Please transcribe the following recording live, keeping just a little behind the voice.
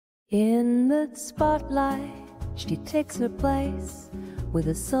In the spotlight, she takes her place with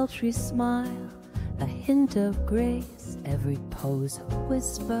a sultry smile, a hint of grace, every pose a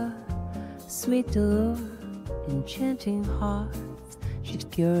whisper, sweet allure, enchanting hearts. She's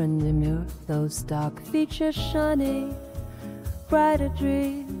pure and demure, those dark features shining, bright a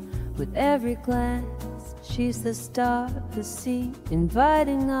dream with every glance. She's the star of the scene,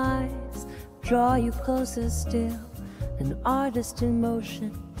 inviting eyes, draw you closer still, an artist in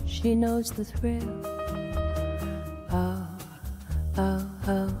motion. She knows the thrill. Oh, oh,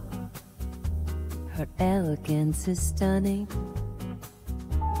 oh, her elegance is stunning.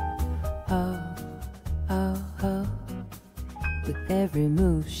 Oh, oh, oh, with every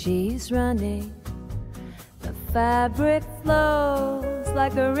move she's running. The fabric flows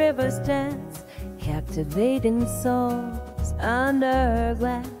like a river's dance, captivating souls under her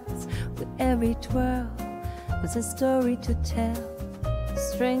glance. With every twirl there's a story to tell,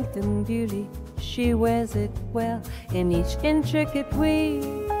 strength and beauty, she wears it well. In each intricate weave,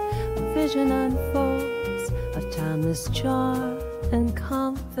 a vision unfolds of timeless charm and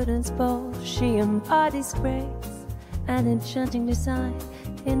confidence bold. She embodies grace and enchanting design.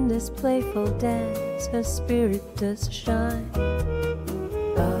 In this playful dance, her spirit does shine.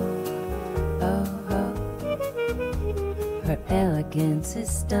 Oh, oh, oh, her elegance is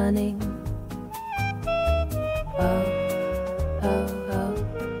stunning. Oh, oh, oh,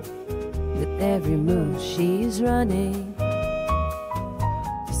 with every move she's running.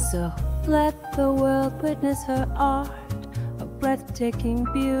 So let the world witness her art, a breathtaking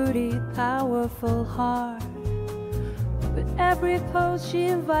beauty, powerful heart. With every pose she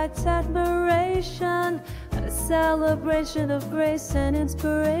invites admiration, a celebration of grace and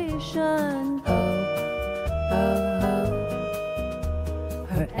inspiration. Oh, oh, oh,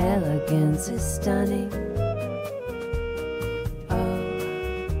 her elegance is stunning. Oh,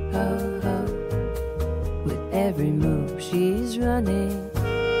 oh, with every move she's running.